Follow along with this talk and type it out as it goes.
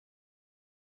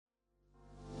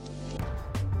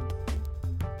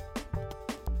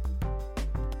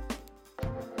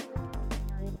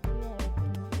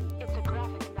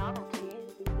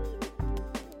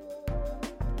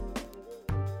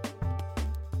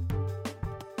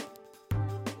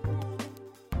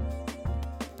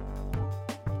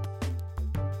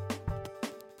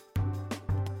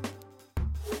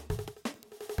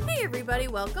everybody,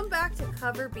 welcome back to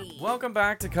Cover B. Welcome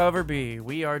back to Cover B.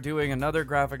 We are doing another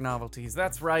graphic novelties.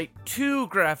 That's right, 2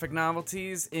 graphic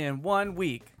novelties in 1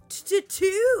 week.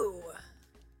 Two.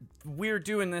 We're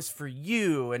doing this for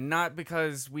you, and not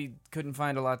because we couldn't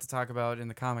find a lot to talk about in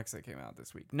the comics that came out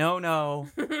this week. No.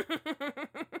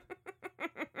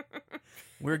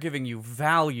 We're giving you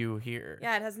value here.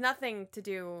 Yeah, it has nothing to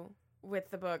do with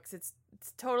the books. It's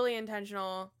totally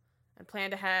intentional and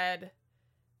planned ahead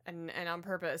and on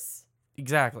purpose.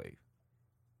 Exactly.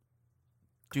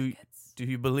 Do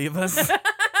you believe us?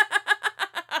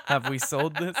 Have we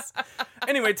sold this?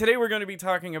 Anyway, today we're going to be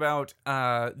talking about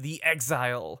The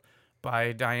Exile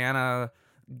by Diana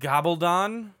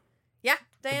Gabaldon. Yeah,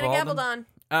 Diana Gabaldon.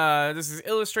 This is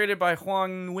illustrated by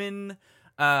Huang Nguyen.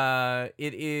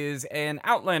 It is an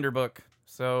Outlander book.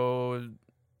 So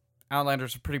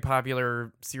Outlander's a pretty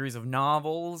popular series of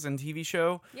novels and TV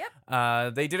show.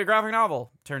 Yep. They did a graphic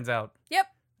novel, turns out. Yep.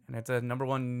 And it's a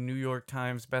 #1 New York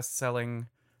Times best-selling...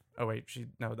 Oh, wait.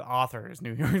 The author is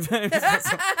New York Times.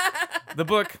 The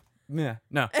book... Yeah,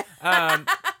 no.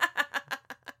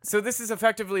 So this is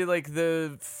effectively like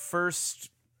the first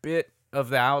bit of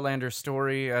the Outlander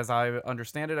story, as I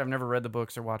understand it. I've never read the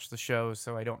books or watched the show,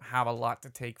 so I don't have a lot to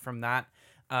take from that.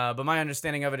 But my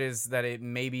understanding of it is that it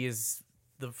maybe is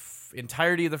the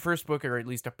entirety of the first book, or at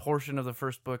least a portion of the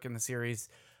first book in the series.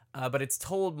 But it's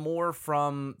told more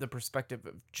from the perspective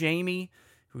of Jamie,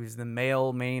 who is the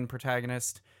male main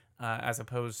protagonist, as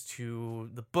opposed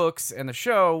to the books and the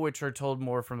show, which are told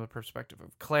more from the perspective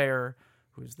of Claire,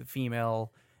 who is the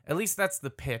female. At least that's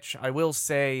the pitch. I will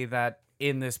say that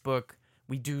in this book,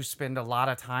 we do spend a lot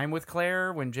of time with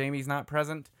Claire when Jamie's not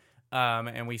present,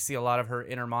 and we see a lot of her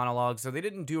inner monologue. So they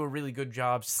didn't do a really good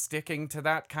job sticking to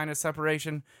that kind of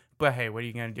separation. But hey, what are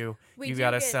you going to do? You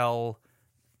got to sell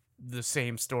the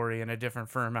same story in a different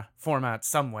format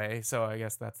some way, so I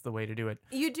guess that's the way to do it.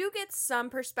 You do get some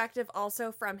perspective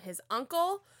also from his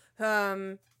uncle,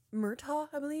 Murtaugh,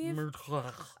 I believe.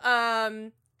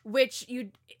 Which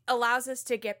allows us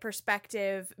to get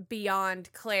perspective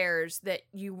beyond Claire's that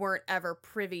you weren't ever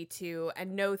privy to,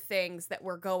 and know things that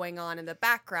were going on in the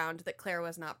background that Claire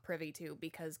was not privy to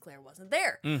because Claire wasn't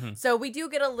there. Mm-hmm. So we do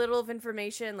get a little of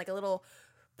information, like a little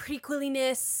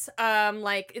prequeliness,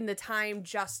 like in the time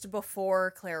just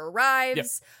before Claire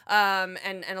arrives, and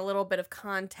a little bit of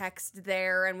context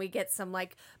there, and we get some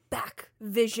like back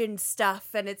vision stuff,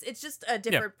 and it's just a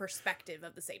different perspective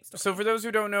of the same story. So for those who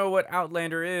don't know what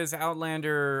Outlander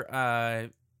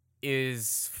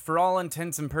is for all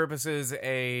intents and purposes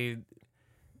a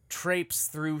traipse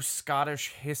through Scottish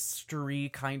history,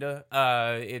 kinda.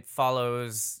 It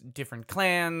follows different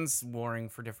clans warring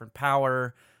for different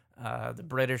power. The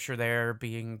British are there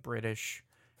being British.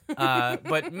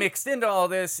 But mixed into all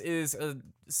this is a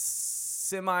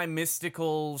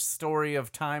semi-mystical story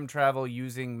of time travel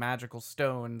using magical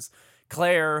stones.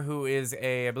 Claire, who is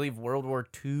I believe, World War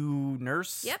II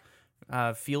nurse. Yep.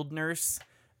 Field nurse.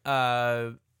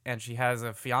 And she has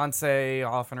a fiance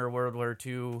off in her World War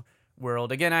II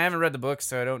world. Again, I haven't read the book,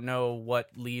 so I don't know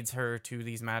what leads her to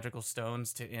these magical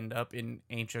stones to end up in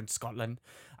ancient Scotland.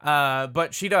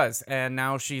 But she does, and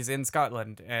now she's in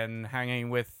Scotland and hanging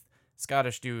with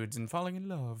Scottish dudes and falling in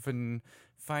love and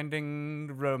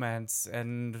finding romance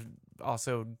and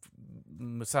also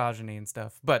misogyny and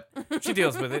stuff. But she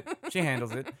deals with it. She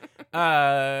handles it.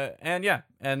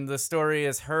 And the story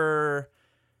is her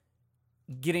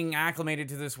getting acclimated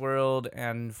to this world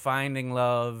and finding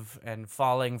love and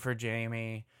falling for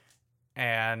Jamie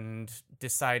and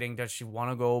deciding, does she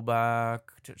want to go back?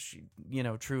 Does she,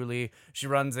 truly, she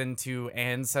runs into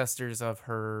ancestors of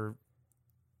her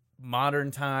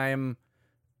modern time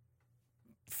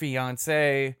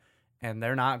fiance, and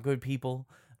they're not good people.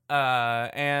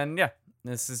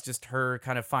 This is just her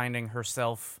kind of finding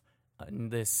herself in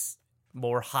this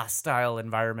more hostile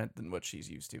environment than what she's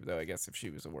used to, though I guess if she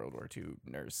was a World War II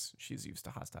nurse, she's used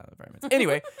to hostile environments.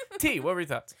 Anyway, T, what were your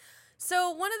thoughts?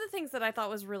 So one of the things that I thought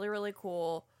was really, really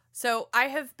cool, so I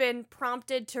have been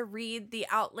prompted to read the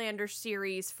Outlander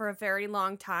series for a very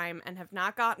long time and have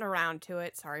not gotten around to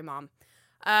it. Sorry, Mom.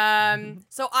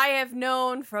 So I have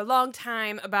known for a long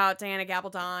time about Diana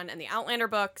Gabaldon and the Outlander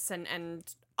books and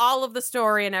all of the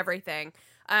story and everything.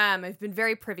 I've been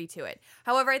very privy to it.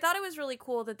 However, I thought it was really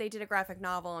cool that they did a graphic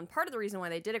novel, and part of the reason why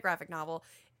they did a graphic novel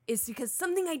is because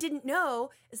something I didn't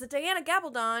know is that Diana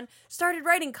Gabaldon started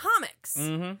writing comics.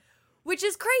 Mm-hmm. Which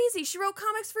is crazy. She wrote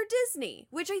comics for Disney,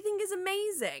 which I think is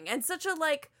amazing, and such a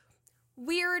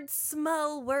weird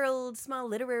small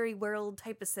literary world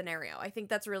type of scenario. I think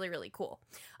that's really, really cool.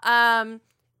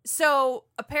 So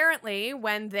apparently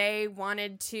when they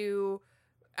wanted to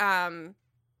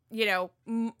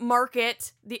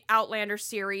market the Outlander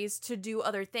series to do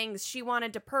other things. She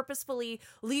wanted to purposefully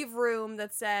leave room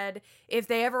that said if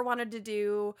they ever wanted to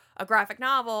do a graphic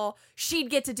novel, she'd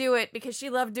get to do it because she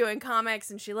loved doing comics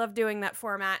and she loved doing that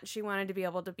format, and she wanted to be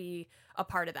able to be a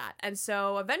part of that. And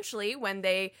so eventually when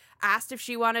they asked if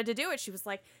she wanted to do it, she was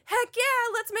like, heck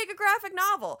yeah, let's make a graphic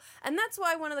novel. And that's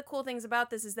why one of the cool things about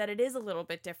this is that it is a little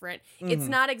bit different. It's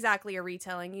not exactly a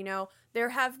retelling. There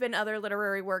have been other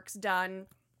literary works done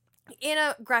in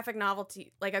a graphic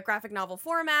novelty, like a graphic novel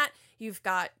format. You've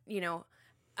got,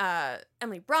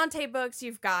 Emily Bronte books,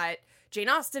 you've got Jane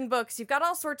Austen books, you've got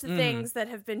all sorts of things that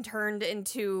have been turned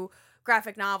into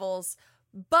graphic novels.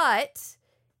 But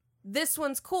this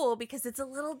one's cool because it's a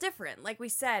little different. Like we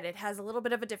said, it has a little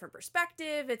bit of a different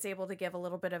perspective. It's able to give a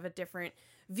little bit of a different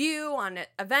view on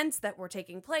events that were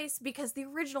taking place because the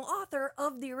original author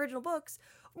of the original books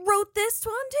wrote this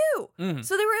one too.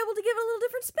 So they were able to give it a little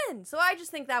different spin. So I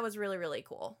just think that was really, really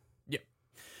cool. Yeah.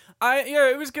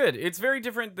 It was good. It's very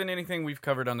different than anything we've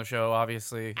covered on the show,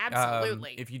 obviously.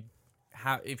 Absolutely.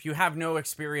 If you have no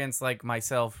experience like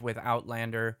myself with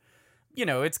Outlander,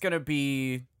 it's going to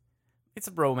be... It's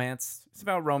a romance. It's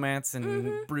about romance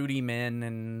and broody men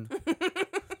and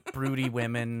broody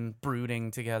women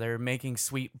brooding together, making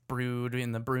sweet brood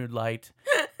in the brood light.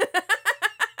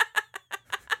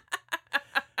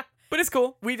 But it's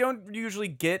cool. We don't usually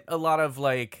get a lot of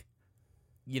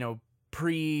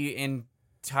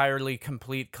entirely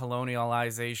complete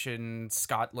colonialization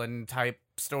Scotland type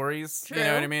stories. True. You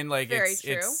know what I mean? Very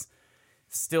true. It's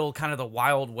still kind of the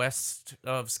Wild West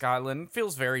of Scotland.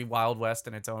 Feels very Wild West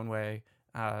in its own way.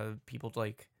 People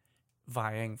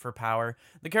vying for power.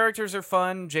 The characters are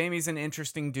fun. Jamie's an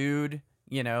interesting dude.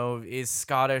 Is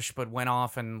Scottish but went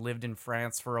off and lived in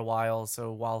France for a while.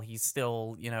 So while he's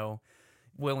still,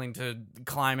 willing to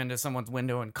climb into someone's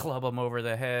window and club them over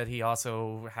the head, he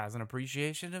also has an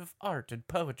appreciation of art and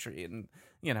poetry and,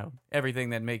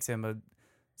 everything that makes him a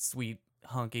sweet,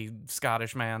 hunky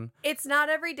Scottish man. It's not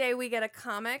every day we get a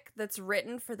comic that's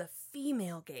written for the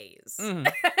female gaze.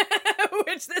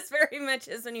 Which this very much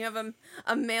is when you have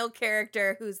a male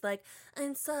character who's like,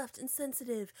 I'm soft and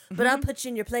sensitive, but I'll put you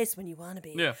in your place when you want to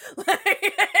be. Yeah.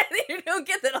 You don't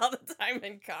get that all the time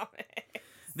in comics.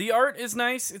 The art is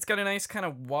nice. It's got a nice kind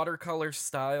of watercolor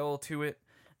style to it.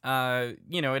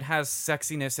 It has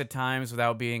sexiness at times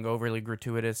without being overly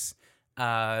gratuitous.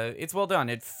 It's well done.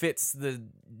 It fits the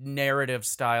narrative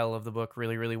style of the book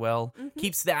really, really well.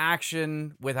 Keeps the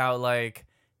action without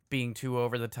being too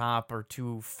over the top or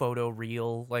too photo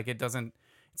real.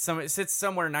 It sits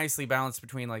somewhere nicely balanced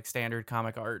between standard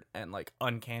comic art and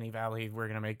Uncanny Valley. We're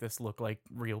gonna make this look like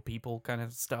real people kind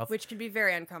of stuff, which can be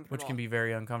very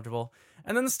uncomfortable.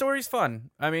 And then the story's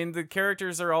fun. I mean, the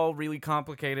characters are all really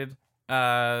complicated.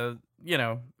 Kind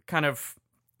of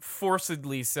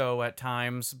forcedly so at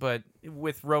times, but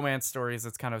with romance stories,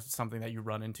 it's kind of something that you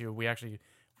run into. We actually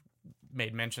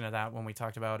made mention of that when we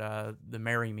talked about the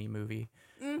Marry Me movie.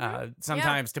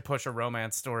 Sometimes to push a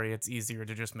romance story, it's easier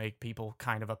to just make people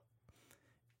kind of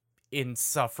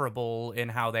insufferable in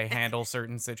how they handle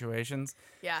certain situations.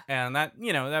 Yeah. And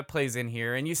that plays in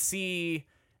here. And you see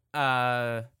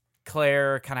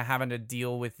Claire kind of having to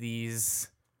deal with these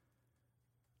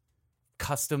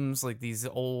customs, these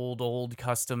old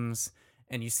customs.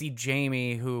 And you see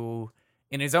Jamie, who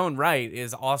in his own right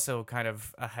is also kind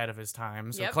of ahead of his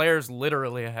time. So Claire's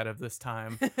literally ahead of this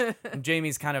time. And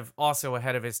Jamie's kind of also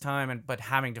ahead of his time, but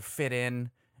having to fit in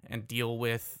and deal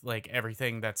with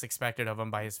everything that's expected of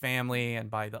him by his family and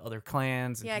by the other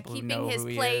clans. And keeping his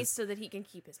place so that he can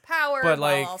keep his power, but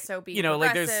while also being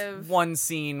progressive. There's one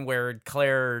scene where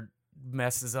Claire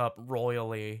messes up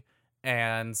royally,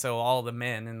 and so all the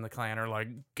men in the clan are like,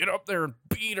 "Get up there and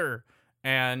beat her!"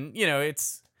 And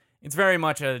it's very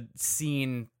much a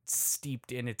scene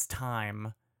steeped in its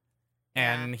time.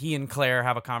 And he and Claire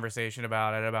have a conversation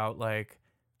about it, about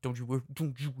don't you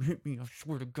hit me, I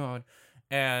swear to God.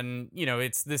 And,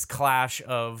 it's this clash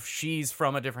of she's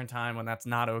from a different time when that's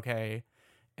not okay.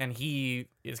 And he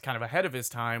is kind of ahead of his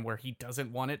time where he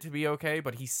doesn't want it to be okay,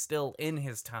 but he's still in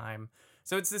his time.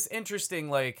 So it's this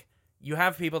interesting, you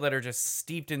have people that are just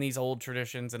steeped in these old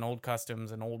traditions and old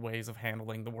customs and old ways of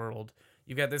handling the world.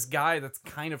 You've got this guy that's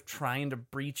kind of trying to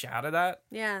breach out of that.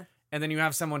 Yeah. And then you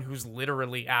have someone who's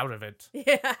literally out of it.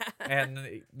 Yeah.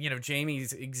 And,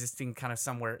 Jamie's existing kind of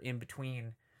somewhere in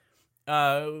between.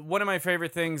 One of my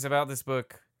favorite things about this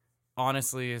book,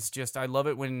 honestly, is just I love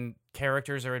it when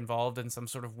characters are involved in some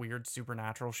sort of weird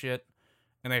supernatural shit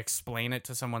and they explain it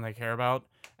to someone they care about.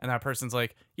 And that person's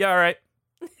like, yeah, all right.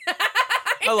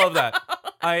 I love that.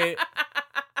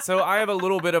 So I have a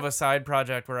little bit of a side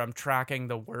project where I'm tracking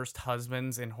the worst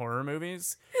husbands in horror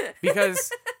movies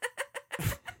because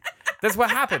that's what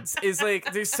happens. Is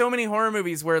like there's so many horror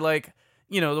movies where like,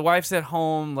 you know, the wife's at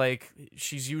home, like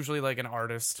she's usually like an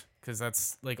artist because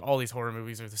that's like all these horror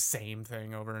movies are the same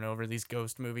thing over and over. These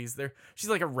ghost movies, she's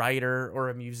like a writer or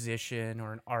a musician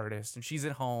or an artist, and she's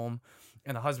at home.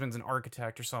 And the husband's an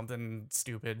architect or something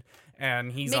stupid,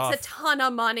 and he's Makes off. a ton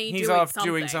of money. He's doing off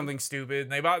something. doing something stupid.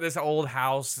 And they bought this old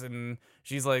house, and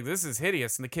she's like, "This is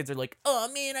hideous." And the kids are like,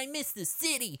 "Oh man, I miss the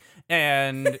city."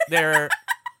 And they're,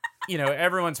 you know,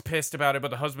 everyone's pissed about it,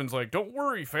 but the husband's like, "Don't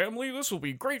worry, family. This will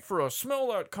be great for us. Smell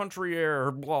that country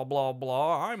air. Blah blah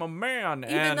blah. I'm a man."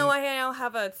 Even though I now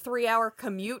have a 3-hour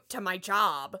commute to my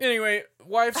job. Anyway,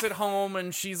 wife's at home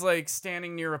and she's like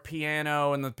standing near a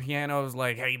piano, and the piano's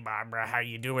like, "Hey Barbara, how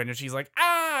you doing?" And she's like,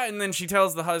 "Ah," and then she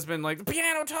tells the husband like, "The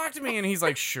piano talked to me," and he's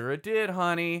like, "Sure it did,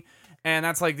 honey." And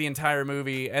that's like the entire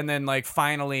movie. And then like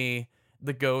finally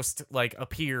the ghost like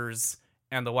appears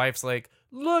and the wife's like,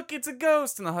 "Look, it's a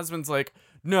ghost." And the husband's like,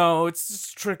 "No, it's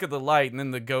just a trick of the light." And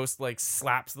then the ghost like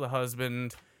slaps the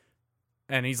husband.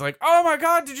 And he's like, "Oh my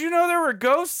God, did you know there were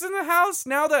ghosts in the house?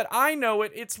 Now that I know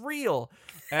it, it's real."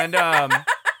 And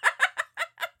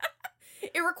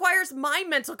it requires my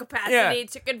mental capacity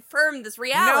to confirm this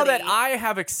reality. now that I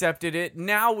have accepted it,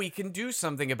 now we can do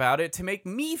something about it to make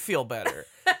me feel better.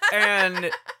 And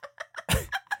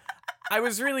I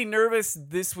was really nervous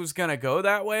this was gonna go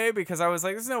that way because I was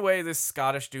like, there's no way this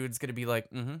Scottish dude's gonna be like,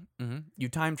 you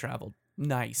time traveled.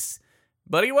 Nice.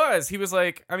 But he was. He was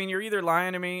like, I mean, you're either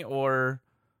lying to me or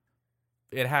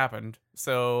it happened.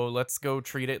 So let's go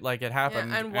treat it like it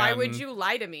happened. Yeah, and why would you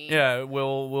lie to me? Yeah,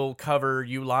 we'll cover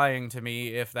you lying to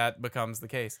me if that becomes the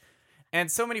case. And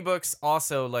so many books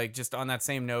also, like, just on that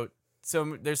same note,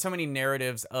 so there's so many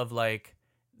narratives of like,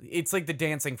 it's like the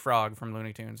dancing frog from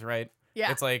Looney Tunes, right?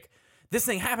 Yeah. It's like, this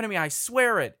thing happened to me, I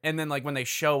swear it. And then like when they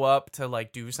show up to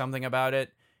like do something about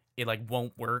it, it like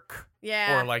won't work.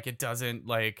 Yeah. Or like it doesn't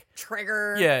like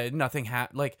trigger. Yeah, nothing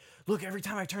like, look, every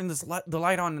time I turn this the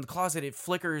light on in the closet, it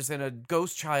flickers and a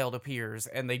ghost child appears.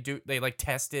 And they like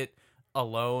test it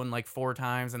alone like 4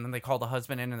 times, and then they call the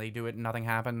husband in and they do it and nothing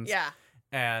happens. Yeah.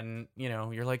 And you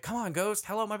know, you're like, "Come on, ghost,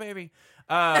 hello my baby."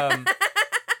 And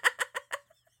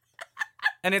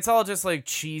it's all just like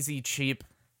cheesy, cheap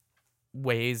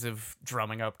ways of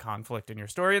drumming up conflict in your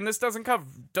story, and this doesn't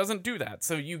do that.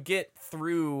 So you get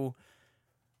to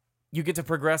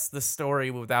progress the story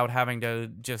without having to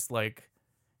just like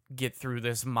get through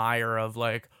this mire of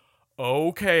like,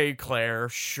 "Okay, Claire,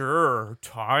 sure,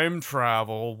 time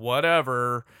travel,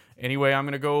 whatever. Anyway, I'm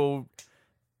gonna go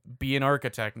be an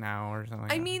architect now," or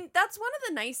something. I mean, that's one of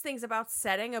the nice things about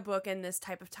setting a book in this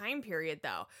type of time period,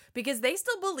 though, because they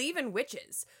still believe in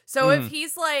witches. So if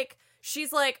she's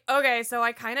like, "Okay, so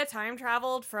I kind of time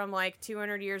traveled from like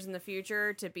 200 years in the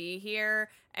future to be here,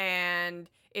 and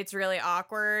it's really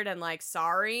awkward and like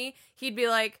sorry," he'd be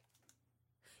like,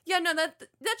 "Yeah, no, that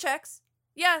checks.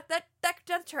 Yeah, that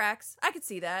tracks. I could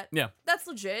see that. Yeah, that's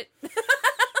legit."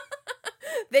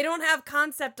 They don't have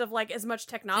concept of like as much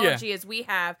technology as we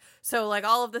have. So like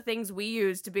all of the things we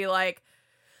use to be like,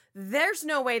 there's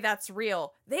no way that's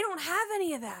real. They don't have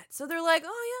any of that. So they're like,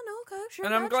 "Oh yeah, no, okay, sure."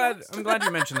 And I'm glad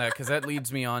you mentioned that, because that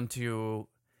leads me on to,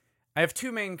 I have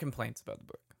 2 main complaints about the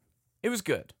book. It was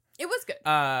good. It was good.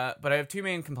 But I have 2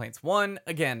 main complaints. One,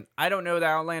 again, I don't know the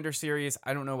Outlander series.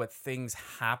 I don't know what things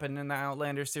happen in the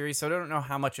Outlander series, so I don't know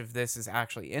how much of this is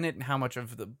actually in it and how much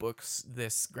of the books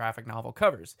this graphic novel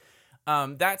covers.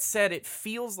 That said, it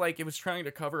feels like it was trying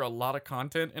to cover a lot of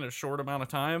content in a short amount of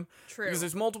time. True. Because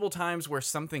there's multiple times where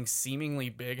something seemingly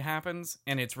big happens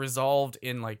and it's resolved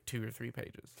in like 2 or 3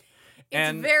 pages.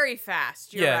 It's very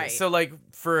fast. You're right. So like,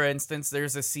 for instance,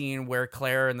 there's a scene where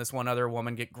Claire and this one other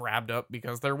woman get grabbed up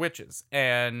because they're witches,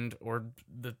 or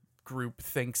the group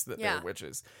thinks that they're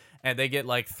witches, and they get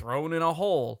like thrown in a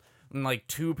hole, and like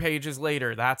 2 pages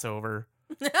later, that's over.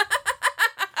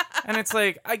 And it's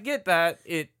like, I get that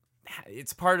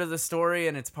it's part of the story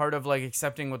and it's part of like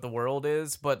accepting what the world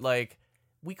is, but like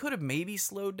we could have maybe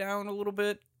slowed down a little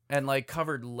bit and like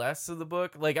covered less of the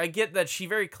book. Like, I get that she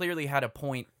very clearly had a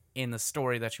point in the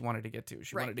story that she wanted to get to.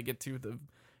 She wanted to get to the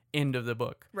end of the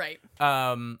book. Right.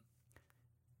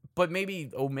 But maybe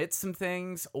omit some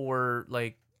things, or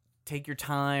like take your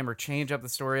time, or change up the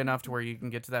story enough to where you can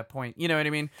get to that point. You know what I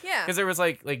mean? Yeah. Because there was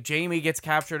like Jamie gets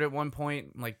captured at one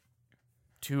point, like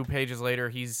 2 pages later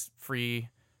he's free.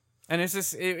 And it's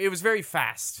just, it was very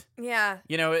fast. Yeah.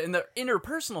 You know, and the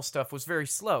interpersonal stuff was very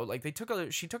slow. Like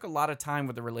she took a lot of time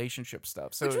with the relationship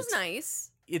stuff. So which was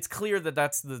nice. It's clear that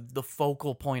that's the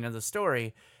focal point of the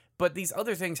story. But these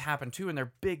other things happen too, and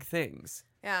they're big things.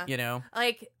 Yeah. You know?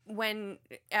 Like when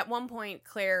at one point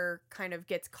Claire kind of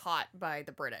gets caught by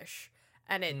the British,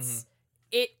 and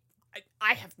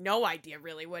I have no idea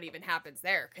really what even happens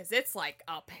there, because it's like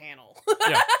a panel.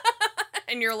 Yeah.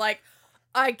 And you're like,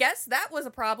 I guess that was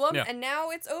a problem, Yeah. and now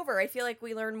it's over. I feel like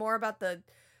we learn more about the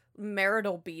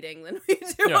marital beating than we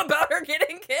do about her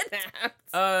getting kidnapped.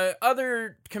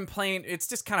 Other complaint, it's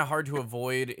just kind of hard to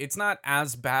avoid. It's not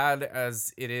as bad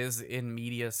as it is in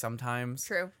media sometimes.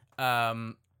 True.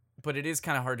 But it is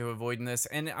kind of hard to avoid in this.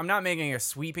 And I'm not making a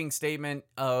sweeping statement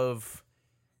of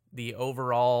the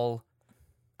overall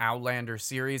Outlander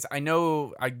series. I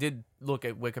know I did look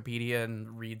at Wikipedia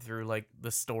and read through like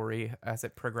the story as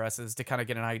it progresses to kind of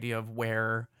get an idea of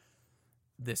where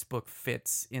this book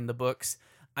fits in the books.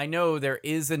 I know there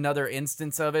is another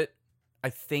instance of it, I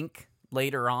think,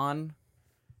 later on,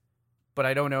 but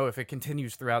I don't know if it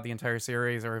continues throughout the entire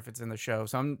series or if it's in the show.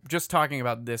 So I'm just talking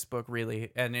about this book,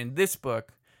 really. And in this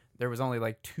book, there was only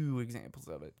like 2 examples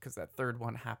of it, because that third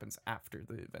one happens after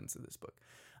the events of this book.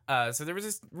 So there was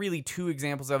just really 2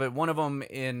 examples of it. One of them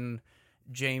in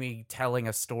Jamie telling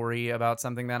a story about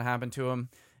something that happened to him,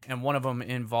 and one of them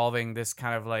involving this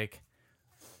kind of like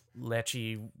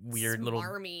lechy, weird Smarmy.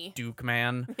 little Duke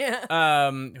man,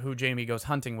 Yeah. who Jamie goes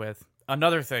hunting with.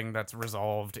 Another thing that's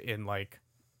resolved in like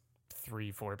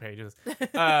 3-4 pages.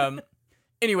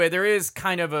 Anyway, there is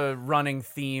kind of a running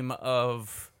theme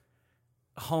of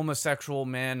homosexual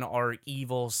men are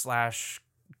evil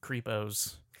 /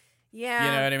 creepos. Yeah.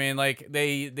 You know what I mean? Like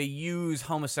they use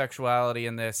homosexuality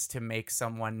in this to make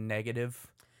someone negative.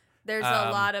 There's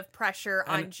a lot of pressure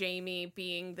on Jamie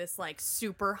being this like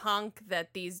super hunk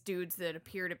that these dudes that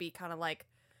appear to be kind of like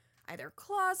either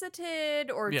closeted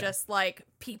or just like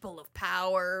people of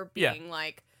power being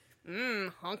like,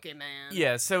 hunky man.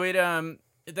 Yeah, so it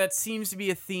that seems to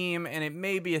be a theme, and it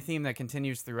may be a theme that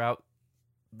continues throughout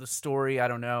the story. I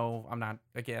don't know. I'm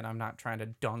not trying to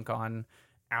dunk on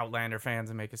Outlander fans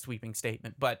and make a sweeping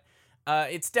statement, but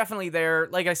it's definitely there.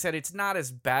 Like I said, it's not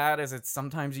as bad as it's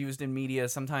sometimes used in media.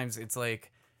 Sometimes it's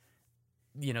like,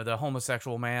 you know, the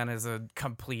homosexual man is a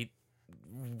complete,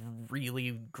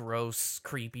 really gross,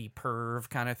 creepy perv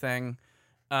kind of thing.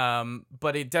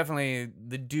 But it definitely,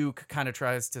 the Duke kind of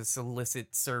tries to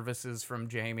solicit services from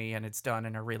Jamie, and it's done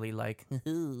in a really like,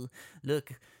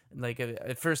 look, like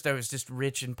at first I was just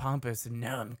rich and pompous, and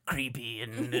now I'm creepy,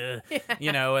 and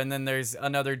you know. And then there's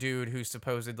another dude who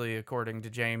supposedly, according to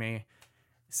Jamie,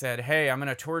 said, "Hey, I'm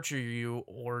gonna torture you,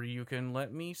 or you can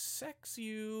let me sex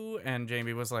you." And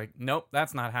Jamie was like, "Nope,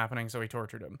 that's not happening." So he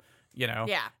tortured him. You know.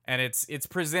 Yeah. And it's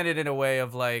presented in a way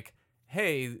of like,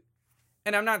 hey,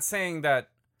 and I'm not saying that,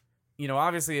 you know,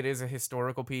 obviously it is a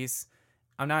historical piece.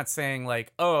 I'm not saying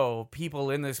like, oh, people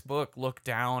in this book look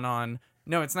down on.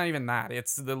 No, it's not even that.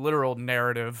 It's the literal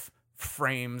narrative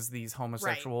frames these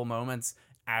homosexual moments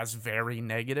as very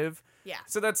negative. Yeah.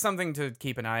 So that's something to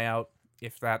keep an eye out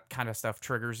if that kind of stuff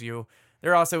triggers you.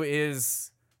 There also is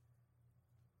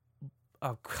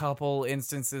a couple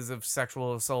instances of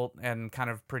sexual assault and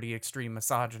kind of pretty extreme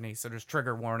misogyny. So there's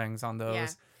trigger warnings on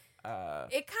those. Yeah.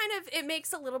 It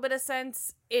makes a little bit of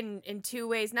sense in 2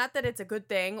 ways. Not that it's a good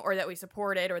thing or that we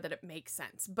support it or that it makes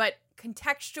sense, but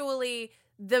contextually,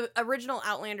 the original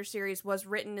Outlander series was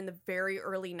written in the very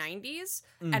early 90s.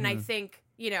 Mm-hmm. And I think,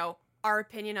 you know, our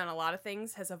opinion on a lot of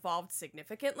things has evolved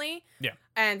significantly. Yeah.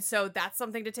 And so that's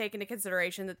something to take into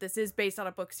consideration, that this is based on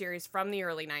a book series from the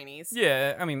early 90s.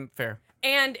 Yeah, I mean, fair.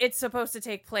 And it's supposed to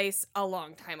take place a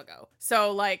long time ago.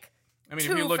 So, like, I mean,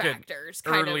 2 if you look factors,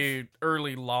 at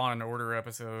early Law and Order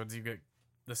episodes, you get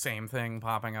the same thing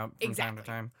popping up from time to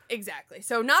time. Exactly.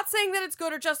 So not saying that it's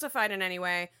good or justified in any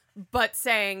way, but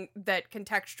saying that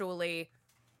contextually,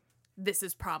 this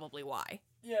is probably why.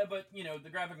 Yeah, but, you know, the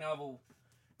graphic novel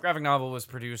was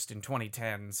produced in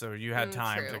 2010, so you had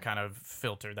time to kind of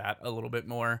filter that a little bit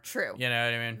more. True. You know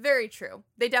what I mean? Very true.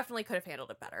 They definitely could have handled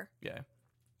it better. Yeah.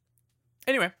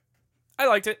 Anyway, I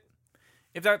liked it.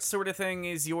 If that sort of thing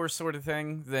is your sort of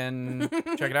thing, then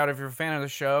check it out. If you're a fan of the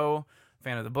show,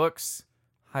 fan of the books,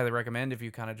 highly recommend if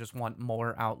you kind of just want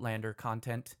more Outlander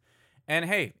content. And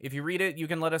hey, if you read it, you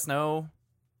can let us know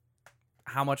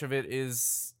how much of it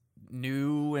is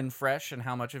new and fresh and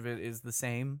how much of it is the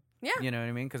same. Yeah. You know what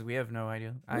I mean? Because we have no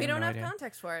idea. We don't have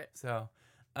context for it. So,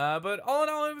 but all in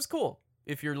all, it was cool.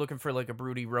 If you're looking for like a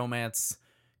broody romance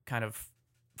kind of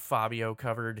Fabio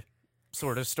covered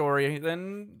sort of story,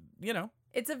 then, you know.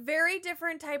 It's a very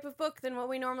different type of book than what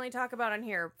we normally talk about on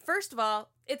here. First of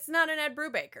all, it's not an Ed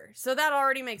Brubaker, so that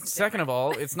already makes it Second different. of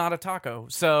all, it's not a taco,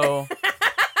 so...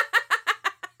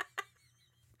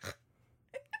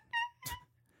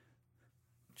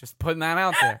 Just putting that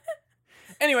out there.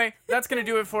 Anyway, that's going to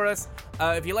do it for us.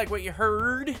 If you like what you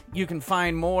heard, you can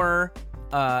find more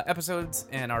episodes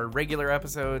and our regular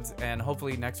episodes, and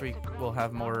hopefully next week we'll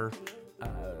have more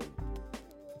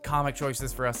comic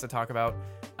choices for us to talk about.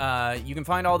 You can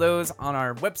find all those on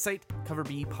our website,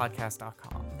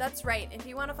 coverbpodcast.com. That's right. If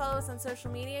you want to follow us on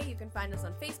social media, you can find us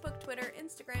on Facebook, Twitter,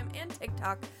 Instagram, and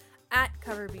TikTok at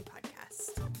CoverB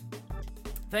Podcast.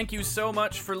 Thank you so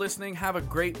much for listening. Have a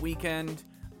great weekend.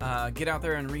 Get out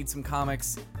there and read some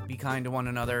comics. Be kind to one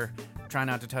another. Try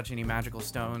not to touch any magical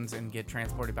stones and get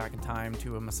transported back in time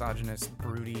to a misogynist,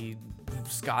 broody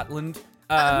Scotland.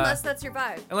 Unless that's your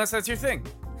vibe. Unless that's your thing.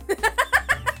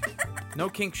 No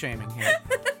kink shaming here.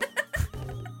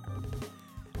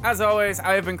 As always,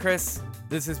 I have been Chris.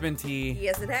 This has been T.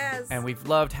 Yes, it has. And we've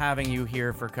loved having you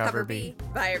here for Cover B.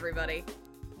 Bye, everybody.